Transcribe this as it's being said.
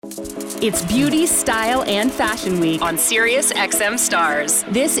It's beauty, style, and fashion week on SiriusXM Stars.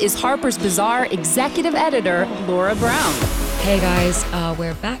 This is Harper's Bazaar executive editor, Laura Brown. Hey guys,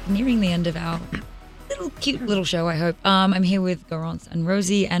 we're back nearing the end of our cute little show, I hope. I'm here with Garance and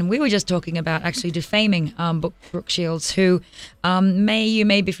Rosie, and we were just talking about actually defaming Brooke Shields, who you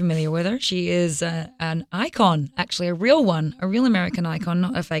may be familiar with her. She is an icon, actually a real one, a real American icon,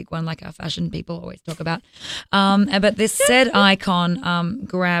 not a fake one like our fashion people always talk about. But this said icon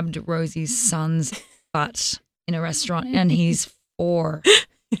grabbed Rosie's son's butt in a restaurant, and he's 4.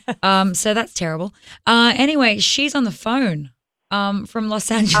 So that's terrible. Anyway, she's on the phone. From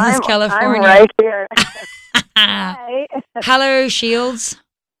Los Angeles, California. I'm right here. Hi. Hello, Shields.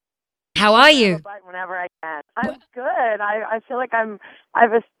 How are you? Whenever I can. I'm good. I feel like I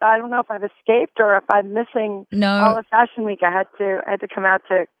don't know if I've escaped or if I'm missing all of Fashion Week. I had to come out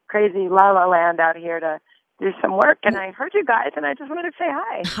to crazy La La Land out here to do some work, and I heard you guys, and I just wanted to say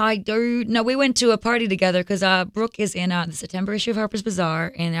hi. Hi, dude. No, we went to a party together because Brooke is in the September issue of Harper's Bazaar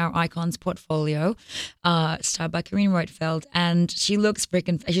in our Icons portfolio, starred by Karine Roitfeld, and she looks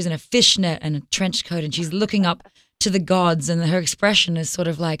she's in a fishnet and a trench coat, and she's looking up to the gods, and her expression is sort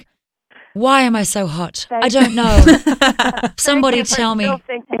of like, why am I so hot? I don't know. Somebody tell me. Still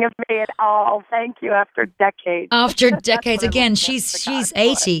thinking of me at all. Thank you. After decades. After decades. Again, she's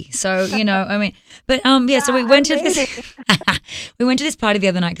 80. So, I mean, but yeah, so we went to this party the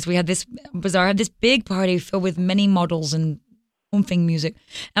other night because we had this Bazaar had this big party filled with many models and oomping music,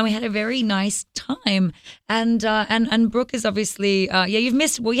 and we had a very nice time. And Brooke is obviously you've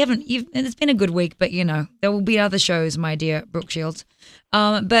missed. Well, it's been a good week, but there will be other shows, my dear Brooke Shields.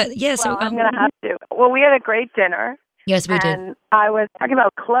 But yeah, so I'm gonna have to. Well, we had a great dinner. Yes, we did. And I was talking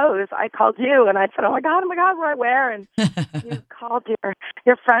about clothes. I called you, and I said, "Oh my God, what do I wear?" And you called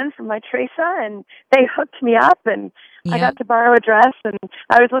your friend from my Teresa, and they hooked me up, and I got to borrow a dress. And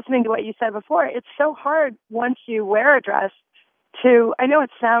I was listening to what you said before. It's so hard once you wear a dress. I know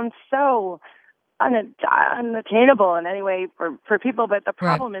it sounds so unattainable in any way for people, but the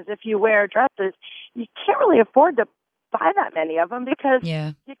problem is if you wear dresses, you can't really afford to buy that many of them because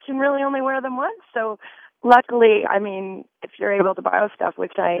you can really only wear them once. So luckily, I mean, if you're able to borrow stuff,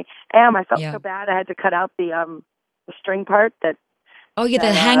 which I am, I felt so bad I had to cut out the string part that. Oh, yeah,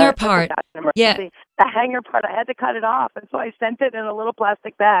 the hanger part. Yeah. The hanger part, I had to cut it off, and so I sent it in a little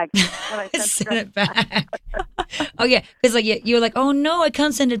plastic bag. When I sent it back. Oh, yeah, because you were like, oh, no, I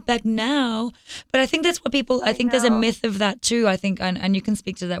can't send it back now. But I think that's what I think there's a myth of that, too, I think, and you can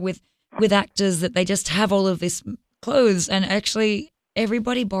speak to that with actors, that they just have all of this clothes, and actually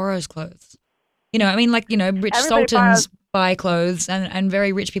everybody borrows clothes. I mean, like, rich sultans buy clothes, and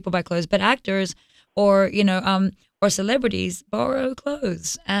very rich people buy clothes, but actors or celebrities borrow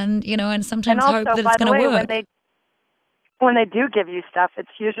clothes, and and sometimes hope that it's going to work. When they do give you stuff, it's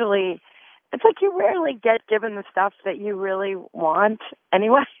like you rarely get given the stuff that you really want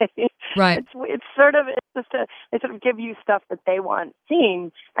anyway. Right. They sort of give you stuff that they want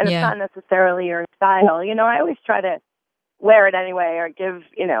seen, and it's not necessarily your style. I always try to wear it anyway, or give,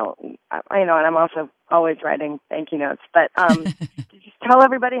 and I'm also always writing thank you notes. But did you tell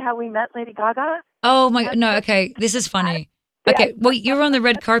everybody how we met Lady Gaga? Oh my God, no, okay, this is funny. Okay, well, you were on the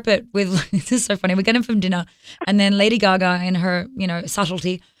red carpet with, this is so funny, we got in from dinner, and then Lady Gaga in her,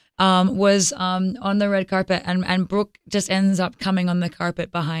 subtlety, was on the red carpet, and Brooke just ends up coming on the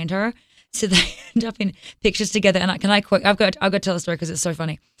carpet behind her, so they end up in pictures together, and I've got to tell the story because it's so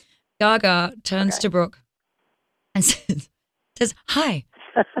funny. Gaga turns to Brooke and says, hi,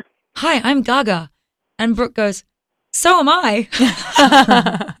 I'm Gaga. And Brooke goes, so am I.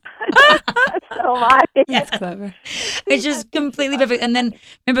 So am I. Yeah. That's clever. It's just completely perfect. And then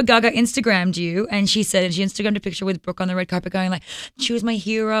remember Gaga Instagrammed you, and she said she Instagrammed a picture with Brooke on the red carpet going like, she was my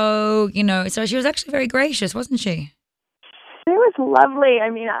hero, so she was actually very gracious, wasn't she? She was lovely. I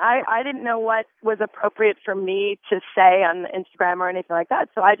mean, I didn't know what was appropriate for me to say on Instagram or anything like that.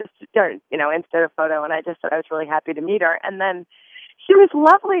 So I just, instead of photo, and I just said I was really happy to meet her. And then she was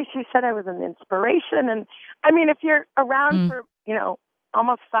lovely. She said I was an inspiration. And I mean, if you're around for,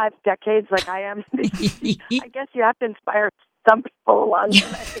 almost 5 decades like I am, I guess you have to inspire some people along the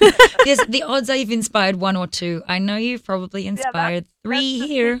way. The odds are you've inspired 1 or 2. I know you've probably inspired 3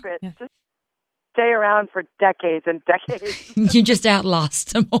 here. Yeah. Just stay around for decades and decades. You just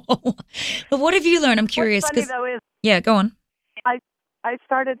outlast them all. But what have you learned? I'm curious. What's funny, though, is go on. I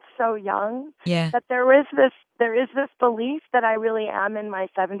started so young that there is this belief that I really am in my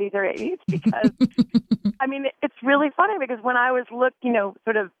 70s or 80s because, I mean, it's really funny because when I was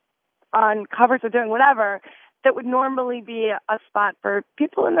sort of on covers or doing whatever, that would normally be a spot for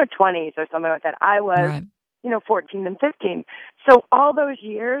people in their 20s or something like that. I was, 14 and 15. So all those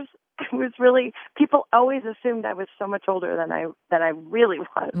years it was really, people always assumed I was so much older than I really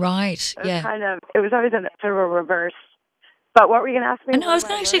was. Right. Yeah. It was always sort of a reverse. But what were you going to ask me? And I was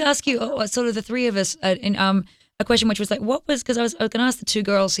going to actually ask you, sort of the three of us, a question which was like, because I was going to ask the two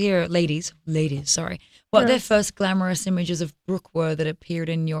girls here, ladies, sorry, what their first glamorous images of Brooke were that appeared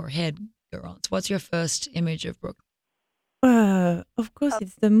in your head, Garance. What's your first image of Brooke? Of course,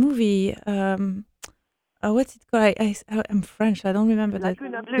 it's the movie. What's it called? I'm French. I don't remember that.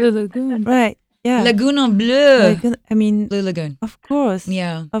 Bleu Lagoon. Right. Yeah. Lagoon en bleu. Blue Lagoon. Of course.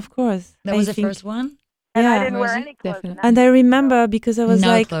 Yeah. Of course. That was the first one? And Yeah. I didn't wear Rosie? any clothes. Definitely. And I remember because I was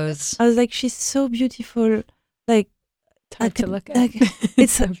No clothes. she's so beautiful. Like, It's hard to look at. like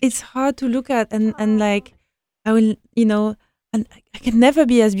it's hard to look at, and like I will, and I can never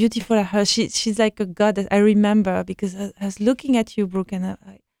be as beautiful as her. She's like a goddess. I remember because I was looking at you, Brooke, and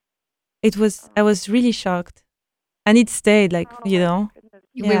I was really shocked, and it stayed like We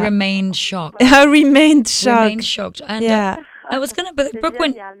remained shocked. I remained shocked. And Yeah. I was gonna, but Brooke,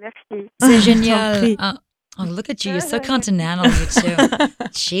 when Merci. c'est génial. Compris. Oh, look at you! You're so continental, you two.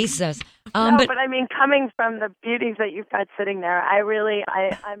 Jesus. No, But but I mean, coming from the beauties that you've got sitting there,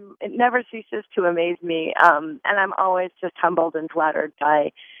 it never ceases to amaze me. And I'm always just humbled and flattered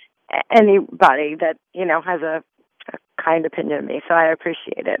by anybody that, has a kind opinion of me. So I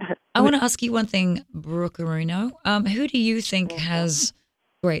appreciate it. I want to ask you one thing, Brooke Aruno. Who do you think has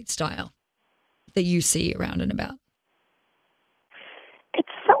great style that you see around and about? It's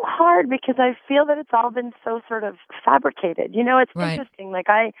so hard because I feel that it's all been so sort of fabricated. It's Right. interesting. Like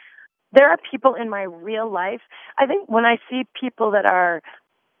there are people in my real life. I think when I see people that are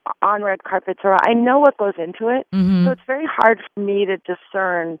on red carpets, or I know what goes into it, Mm-hmm. so it's very hard for me to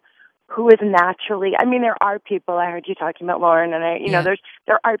discern who is naturally. I mean, there are people. I heard you talking about Lauren, and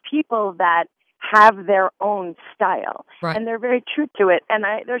there are people that have their own style, Right. and they're very true to it. And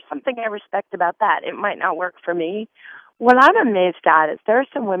there's something I respect about that. It might not work for me. What I'm amazed at is there are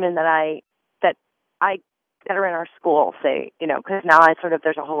some women that are in our school, say, because now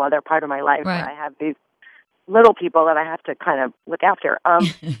there's a whole other part of my life Right. where I have these little people that I have to kind of look after.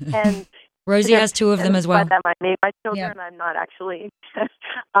 And Rosie has two of them as well. By them, I mean my children. Yeah. I'm not actually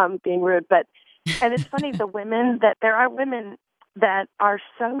being rude, and it's funny. There are women that are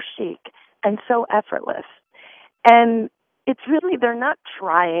so chic and so effortless, and it's really, they're not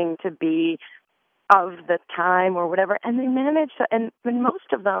trying to be of the time or whatever, and they manage to, and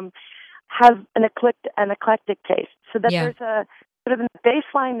most of them have an eclectic taste, so that Yeah. there's a sort of in the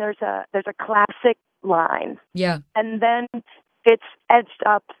baseline, there's a classic line, Yeah. and then it's edged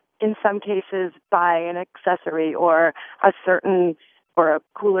up in some cases by an accessory or a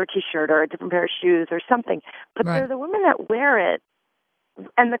cooler T-shirt or a different pair of shoes or something. But Right. they're the women that wear it,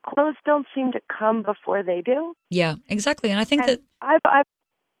 and the clothes don't seem to come before they do. Yeah, exactly. And I think And that, I've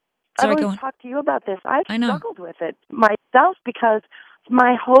sorry, go always on. talked to you about this. I've I know. struggled with it myself because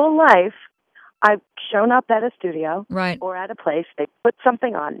my whole life I've shown up at a studio Right. or at a place. They put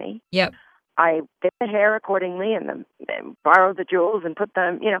something on me. Yep. I did the hair accordingly and then borrow the jewels and put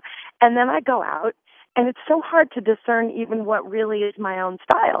them, and then I go out, and it's so hard to discern even what really is my own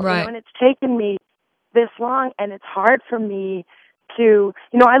style. Right. And it's taken me this long, and it's hard for me to,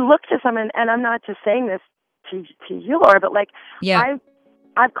 I look to someone, and I'm not just saying this to you, Laura, but like, Yeah.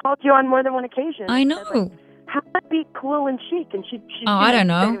 I've called you on more than one occasion. I and said, know. like, how can I be cool and chic? And she I don't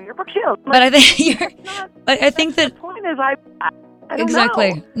know. You're Brooke Shields. But I think Not- I think that the point is, I don't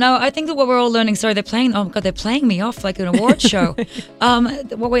exactly. know. No, I think that what we're all learning. Sorry, they're playing me off like an award show.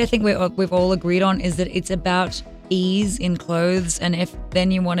 What I think we've all agreed on is that it's about ease in clothes, and if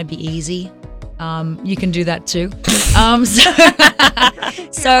then you want to be easy, you can do that too.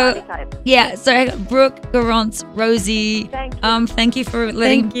 So yeah. So Brooke, Garance, Rosie, thank you for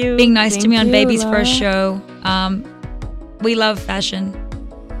being nice to me on Baby's Laura. first show. We love fashion,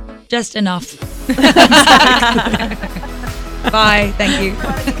 just enough. Bye. Thank you.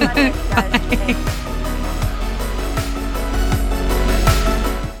 Bye.